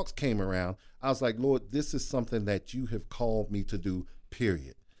Alston Talks came around, I was like, Lord, this is something that you have called me to do,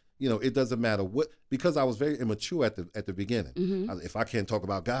 period. It doesn't matter what, because I was very immature at the beginning. If I can't talk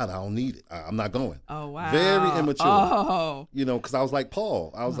about God, I don't need it. I'm not going. Oh, wow. Very immature. Oh. Because I was like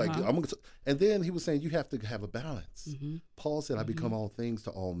Paul. I was like, I'm going to. And then he was saying, you have to have a balance. Paul said, I become all things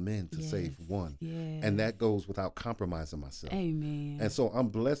to all men to save one. Yes. And that goes without compromising myself. Amen. And so I'm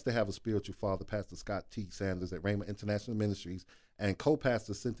blessed to have a spiritual father, Pastor Scott T. Sanders at Rhema International Ministries, and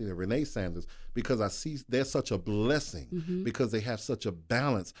co-pastor Cynthia Renee Sanders, because I see they're such a blessing because they have such a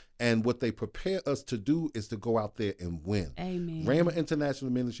balance. And what they prepare us to do is to go out there and win. Amen. Rhema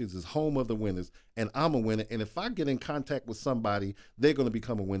International Ministries is home of the winners, and I'm a winner. And if I get in contact with somebody, they're going to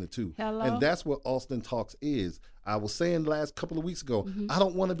become a winner too. Hello? And that's what Alston Talks is. I was saying last couple of weeks ago, I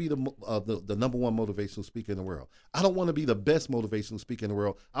don't want to be the number one motivational speaker in the world. I don't want to be the best motivational speaker in the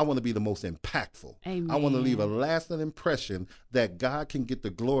world. I want to be the most impactful. Amen. I want to leave a lasting impression that God can get the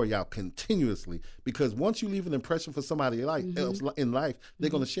glory out continuously. Because once you leave an impression for somebody else in life,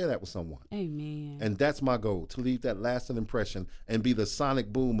 they're going to share that with someone. Amen. And that's my goal, to leave that lasting impression and be the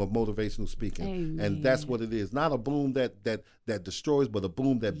sonic boom of motivational speaking. Amen. And that's what it is. Not a boom that destroys, but a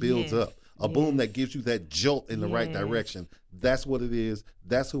boom that builds up. A boom that gives you that jolt in the right direction. That's what it is.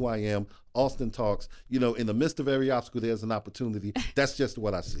 That's who I am. Alston Talks. In the midst of every obstacle, there's an opportunity. That's just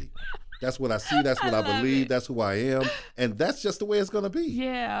what I see. That's what I see. That's what I believe. It. That's who I am. And that's just the way it's going to be.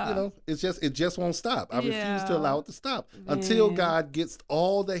 Yeah. You know, it just won't stop. I refuse to allow it to stop. Man. Until God gets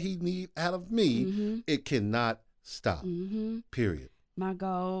all that he needs out of me, it cannot stop. Period. My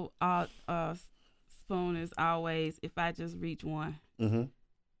goal, Spoon, is always, if I just reach one,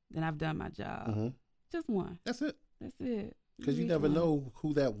 then I've done my job. Just one. That's it. That's it. Because you never know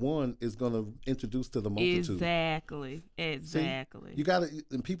who that one is going to introduce to the multitude. Exactly. See, you got to,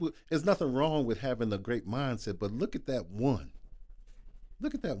 and people, there's nothing wrong with having a great mindset, but look at that one.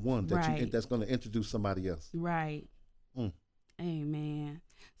 Look at that one that that's going to introduce somebody else. Right. Amen.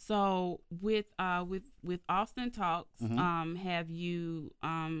 So with Austin Talks, have you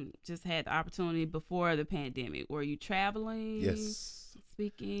just had the opportunity before the pandemic? Were you traveling? Yes.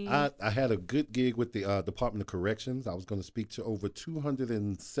 Speaking? I had a good gig with the Department of Corrections. I was going to speak to over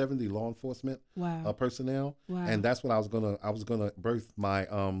 270 law enforcement personnel, and that's what I was gonna birth my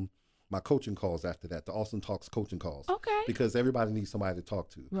my coaching calls after that, the Austin Talks coaching calls. Okay. Because everybody needs somebody to talk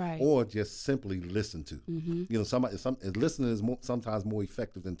to, or just simply listen to. You know, listening is sometimes more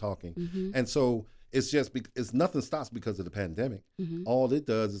effective than talking, and so it's nothing stops because of the pandemic. All it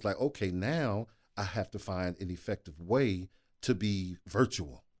does is like, okay, now I have to find an effective way to be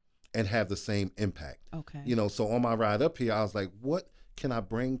virtual and have the same impact. Okay. You know, so on my ride up here, I was like, what can I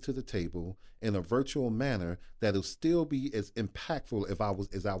bring to the table in a virtual manner that'll still be as impactful as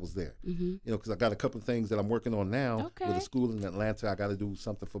I was there? You know, because I got a couple of things that I'm working on now with a school in Atlanta. I got to do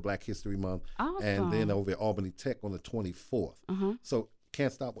something for Black History Month. Awesome. And then over at Albany Tech on the 24th. So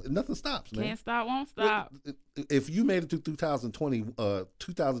can't stop. Nothing stops, man. Can't stop, won't stop. If you made it to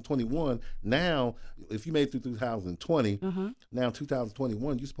 2021, now, if you made it through 2020, now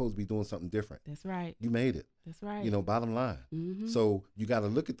 2021, you're supposed to be doing something different. That's right. You made it. That's right. You know, bottom line. So you got to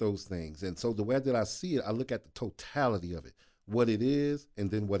look at those things. And so the way that I see it, I look at the totality of it, what it is, and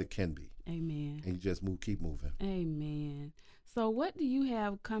then what it can be. Amen. And you just keep moving. Amen. So what do you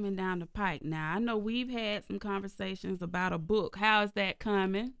have coming down the pike now? I know we've had some conversations about a book. How is that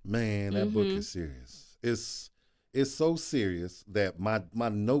coming? Man, that book is serious. It's so serious that my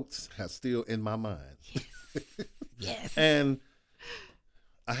notes are still in my mind. Yes. And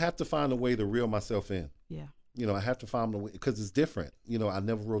I have to find a way to reel myself in. Yeah. You know, I have to find a way, because it's different. You know, I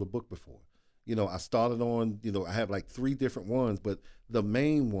never wrote a book before. You know, I started on, you know, I have like 3 different ones, but the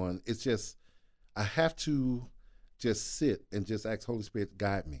main one, it's just, I have to just sit and just ask Holy Spirit,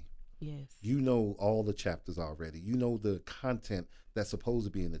 guide me. Yes. You know all the chapters already. You know the content that's supposed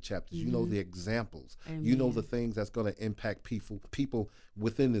to be in the chapters. You know the examples. Amen. You know the things that's going to impact people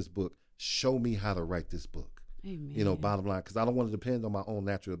within this book. Show me how to write this book. Amen. You know, bottom line, because I don't want to depend on my own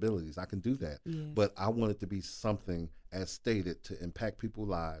natural abilities. I can do that. Yes. But I want it to be something, as stated, to impact people's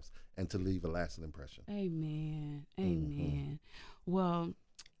lives and to leave a lasting impression. Amen. Amen. Well,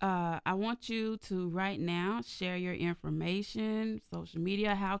 I want you to right now share your information, social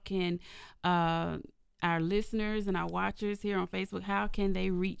media. How can our listeners and our watchers here on Facebook, how can they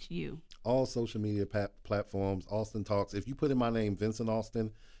reach you? All social media platforms, Austin Talks. If you put in my name, Vincent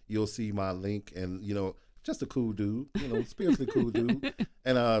Alston, you'll see my link. And, you know, just a cool dude, you know, spiritually cool dude.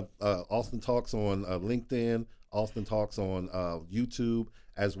 And Austin Talks on LinkedIn, Austin Talks on YouTube,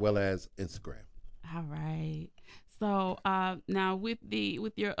 as well as Instagram. All right. So now with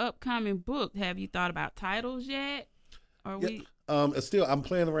your upcoming book, have you thought about titles yet? Or I'm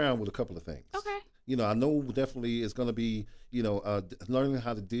playing around with a couple of things. Okay. You know, I know definitely it's going to be, you know, learning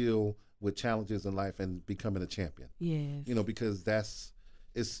how to deal with challenges in life and becoming a champion. Yes. You know, because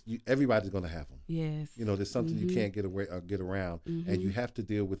everybody's going to have them. Yes. You know, there's something you can't get around, and you have to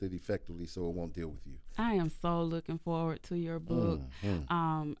deal with it effectively so it won't deal with you. I am so looking forward to your book.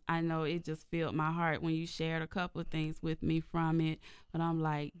 I know it just filled my heart when you shared a couple of things with me from it, but I'm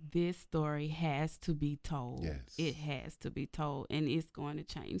like, this story has to be told. Yes. It has to be told, and it's going to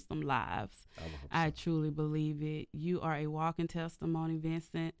change some lives. I truly believe it. You are a walking testimony,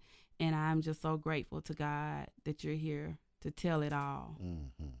 Vincent, and I'm just so grateful to God that you're here to tell it all.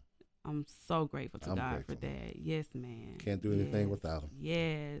 I'm so grateful to God for that. Yes, man. Can't do anything without him.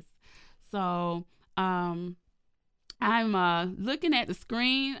 Yes. So I'm looking at the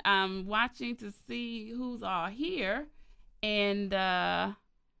screen. I'm watching to see who's all here, and a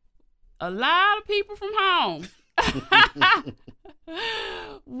lot of people from home.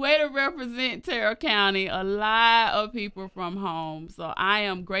 Way to represent Terrell County. A lot of people from home. So I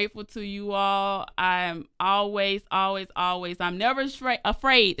am grateful to you all. I am always, I'm never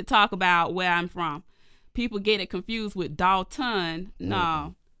afraid to talk about where I'm from. People get it confused with Dalton.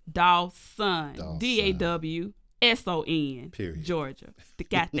 No, Dawson. DAWSON. Period. Georgia.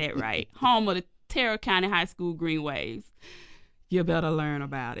 Got that right. Home of the Terrell County High School Green Waves. you better learn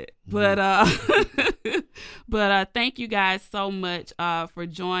about it. But thank you guys so much for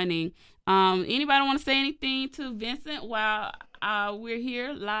joining. Anybody want to say anything to Vincent while we're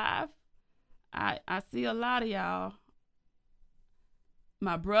here live? I see a lot of y'all.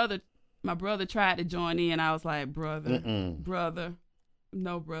 My brother tried to join in. I was like, brother,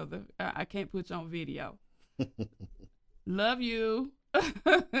 no, brother. I can't put you on video. Love you.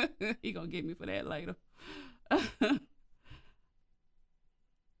 He gonna get me for that later.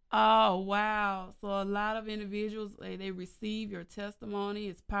 Oh, wow. So a lot of individuals, they receive your testimony.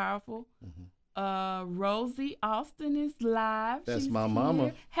 It's powerful. Rosie Alston is live. That's She's my here.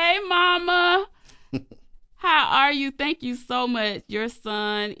 mama. Hey, mama. How are you? Thank you so much. Your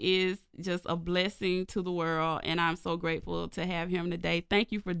son is just a blessing to the world, and I'm so grateful to have him today.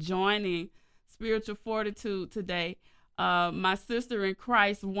 Thank you for joining Spiritual Fortitude today. My sister in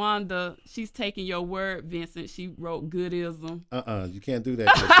Christ, Wanda, she's taking your word, Vincent. She wrote goodism. You can't do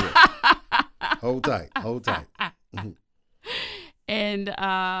that. Hold tight. And,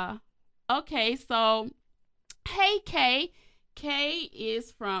 okay, so, hey, Kay. Kay is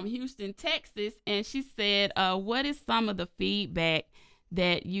from Houston, Texas, and she said, what is some of the feedback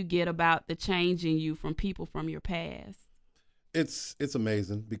that you get about the change in you from people from your past? It's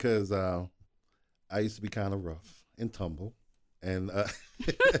amazing because I used to be kind of rough and tumble, and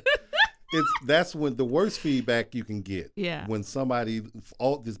that's when the worst feedback you can get. Yeah. When somebody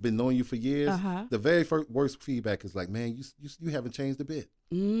that's been knowing you for years, the very worst feedback is like, man, you haven't changed a bit.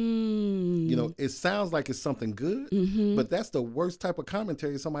 You know, it sounds like it's something good, but that's the worst type of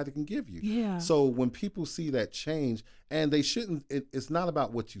commentary somebody can give you. Yeah. So when people see that change, and they shouldn't, it's not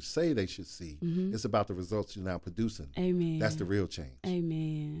about what you say they should see. It's about the results you're now producing. Amen. That's the real change.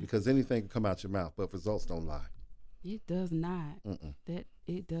 Amen. Because anything can come out your mouth, but results don't lie. It does not. That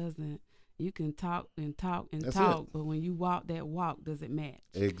it doesn't. You can talk and talk and That's talk, it. but when you walk that walk, does it match?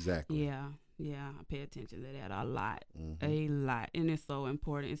 Exactly. Yeah, I pay attention to that a lot, and it's so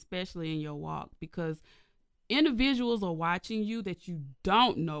important, especially in your walk, because individuals are watching you that you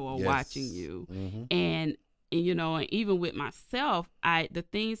don't know are watching you, and you know, and even with myself, the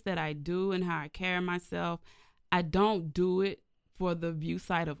things that I do and how I carry myself, I don't do it for the view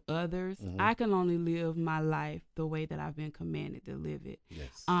sight of others. I can only live my life the way that I've been commanded to live it.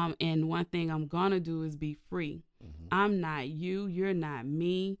 Yes. And one thing I'm gonna do is be free. I'm not you, you're not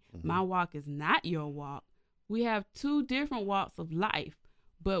me. My walk is not your walk. We have two different walks of life,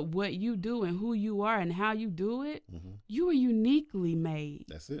 but what you do and who you are and how you do it, you are uniquely made.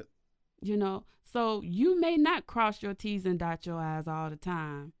 That's it. You know, so you may not cross your T's and dot your I's all the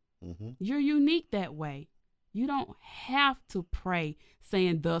time. You're unique that way. You don't have to pray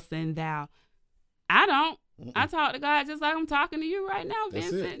saying thus and thou. I don't. I talk to God just like I'm talking to you right now,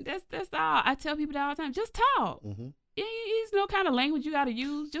 Vincent. That's all. I tell people that all the time. Just talk. It's no kind of language you got to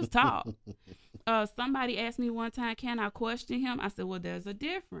use. Just talk. Somebody asked me one time, can I question him? I said, well, there's a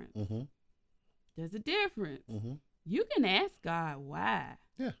difference. There's a difference. You can ask God why.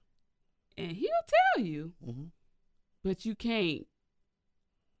 Yeah. And he'll tell you. But you can't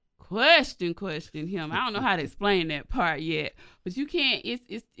question him. I don't know how to explain that part yet, but you can't.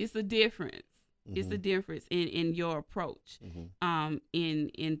 It's a difference. It's a difference in your approach,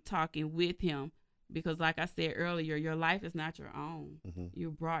 in talking with him, because like I said earlier, your life is not your own. You're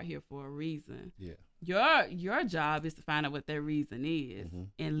brought here for a reason. Yeah. Your job is to find out what that reason is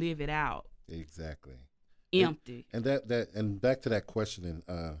and live it out. Exactly. Empty. And back to that questioning.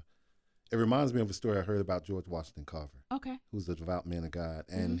 It reminds me of a story I heard about George Washington Carver. Okay. Who's a devout man of God.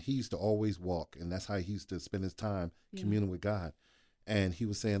 And he used to always walk, and that's how he used to spend his time communing with God. And he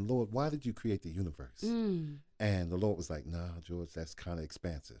was saying, Lord, why did you create the universe? And the Lord was like, no, George, that's kind of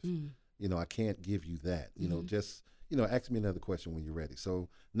expansive. You know, I can't give you that. You know, just, ask me another question when you're ready. So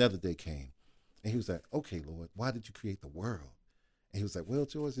another day came, and he was like, okay, Lord, why did you create the world? And he was like, well,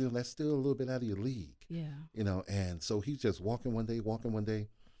 George, that's still a little bit out of your league. Yeah. And so he's just walking one day,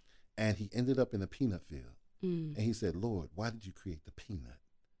 and he ended up in a peanut field. And he said, Lord, why did you create the peanut?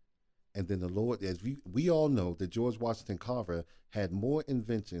 And then the Lord, as we all know, that George Washington Carver had more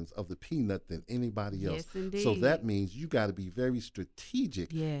inventions of the peanut than anybody else. Yes, indeed. So that means you got to be very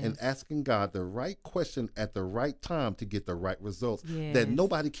strategic in asking God the right question at the right time to get the right results that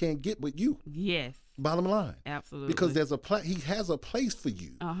nobody can get but you. Yes. Bottom line. Absolutely. Because he has a place for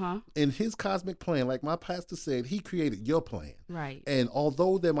you. In his cosmic plan, like my pastor said, he created your plan. Right. And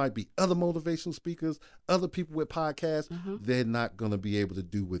although there might be other motivational speakers, other people with podcasts, they're not going to be able to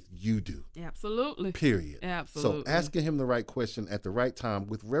do what you do. Absolutely. Period. Absolutely. So asking him the right question at the right time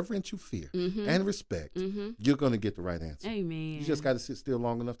with reverential fear and respect, you're going to get the right answer. Amen. You just got to sit still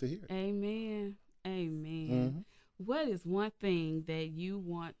long enough to hear it. Amen. Amen. what is one thing that you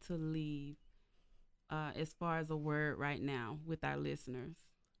want to leave as far as a word right now with our listeners?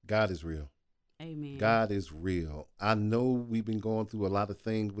 God is real. Amen. God is real. I know we've been going through a lot of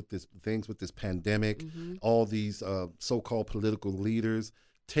things with this pandemic, all these so-called political leaders.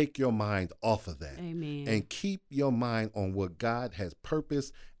 Take your mind off of that. Amen. And keep your mind on what God has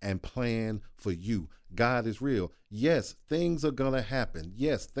purposed and planned for you. God is real. Yes, things are going to happen.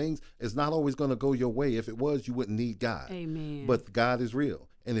 Yes, things is not always going to go your way. If it was, you wouldn't need God. Amen. But God is real.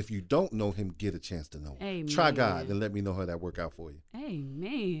 And if you don't know him, get a chance to know him. Amen. Try God and let me know how that work out for you.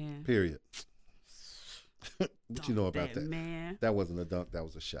 Amen. Period. What you know about that? Man. That wasn't a dunk. That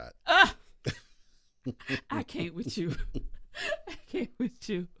was a shot. I can't with you. I can't with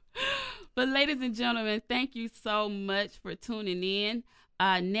you. But ladies and gentlemen, thank you so much for tuning in.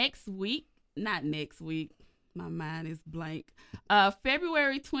 Next week, not next week, my mind is blank.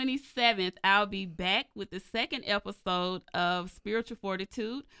 February 27th, I'll be back with the second episode of Spiritual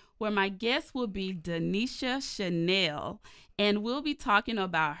Fortitude, where my guest will be Denisha Chanel, and we'll be talking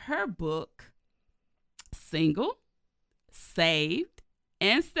about her book, Single, Saved,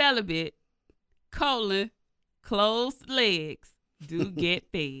 and Celibate, closed legs do get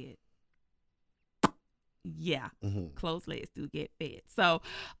fed. Yeah, closed legs do get fed. So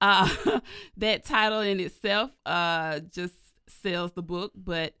that title in itself just sells the book,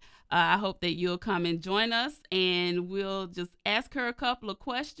 but I hope that you'll come and join us, and we'll just ask her a couple of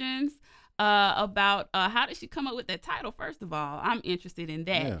questions about how did she come up with that title. First of all, I'm interested in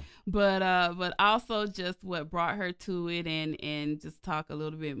that. Yeah. But also just what brought her to it, and just talk a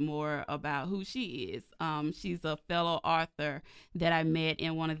little bit more about who she is. She's a fellow author that I met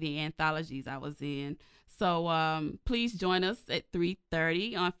in one of the anthologies I was in. So please join us at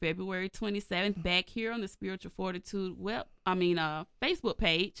 3:30 on February 27th back here on the Spiritual Fortitude Facebook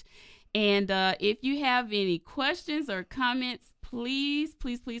page. And if you have any questions or comments, please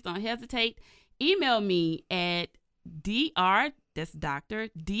don't hesitate. Email me at that's Dr.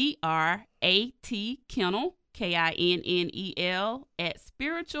 D-R-A-T Kinnel, Kinnel at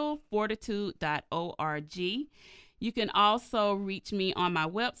spiritualfortitude.org. You can also reach me on my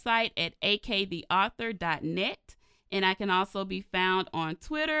website at aktheauthor.net. And I can also be found on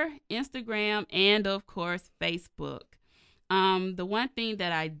Twitter, Instagram, and of course, Facebook. The one thing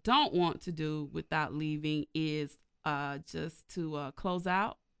that I don't want to do without leaving is just to close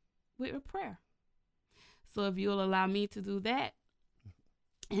out with a prayer. So if you'll allow me to do that,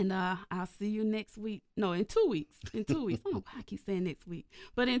 and I'll see you next week. No, in 2 weeks. In 2 weeks. I don't know why I keep saying next week,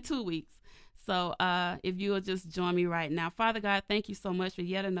 but in 2 weeks. So if you will just join me right now. Father God, thank you so much for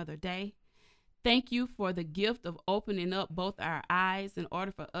yet another day. Thank you for the gift of opening up both our eyes in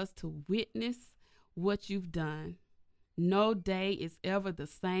order for us to witness what you've done. No day is ever the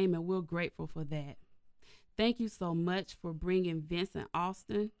same, and we're grateful for that. Thank you so much for bringing Vincent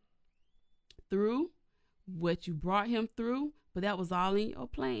Alston through what you brought him through, but that was all in your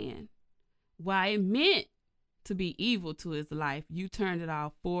plan. While it meant to be evil to his life, you turned it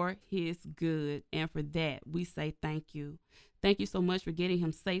all for his good, and for that, we say thank you. Thank you so much for getting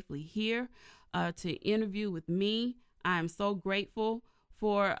him safely here to interview with me. I am so grateful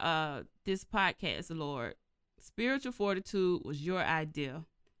for this podcast, Lord. Spiritual Fortitude was your idea,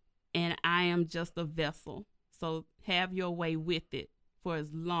 and I am just a vessel. So have your way with it for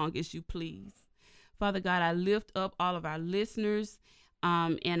as long as you please. Father God, I lift up all of our listeners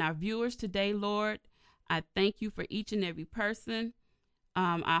and our viewers today, Lord. I thank you for each and every person.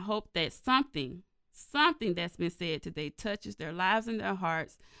 I hope that something that's been said today touches their lives and their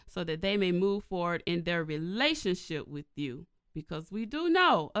hearts so that they may move forward in their relationship with you. Because we do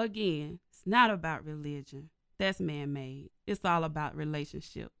know, again, it's not about religion. That's man-made. It's all about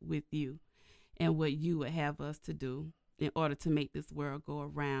relationship with you and what you would have us to do in order to make this world go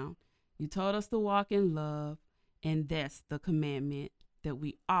around. You told us to walk in love, and that's the commandment that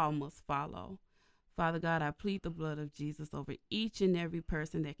we all must follow. Father God, I plead the blood of Jesus over each and every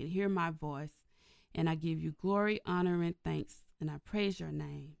person that can hear my voice, and I give you glory, honor, and thanks, and I praise your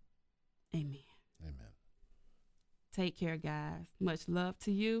name. Amen. Amen. Take care, guys. Much love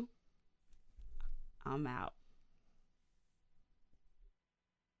to you. I'm out.